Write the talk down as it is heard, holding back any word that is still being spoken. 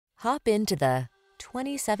Hop into the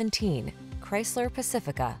 2017 Chrysler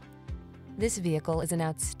Pacifica. This vehicle is an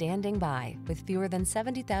outstanding buy with fewer than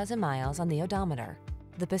 70,000 miles on the odometer.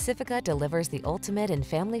 The Pacifica delivers the ultimate in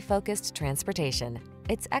family-focused transportation.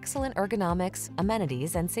 Its excellent ergonomics,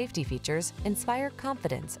 amenities, and safety features inspire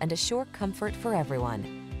confidence and assure comfort for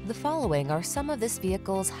everyone. The following are some of this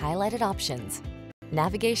vehicle's highlighted options: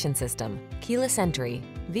 navigation system, keyless entry,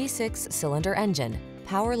 V6 cylinder engine,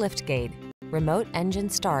 power liftgate, remote engine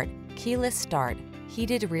start, keyless start,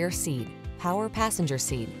 heated rear seat, power passenger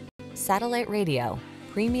seat, satellite radio,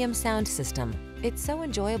 premium sound system. It's so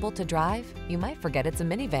enjoyable to drive, you might forget it's a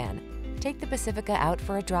minivan. Take the Pacifica out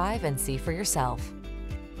for a drive and see for yourself.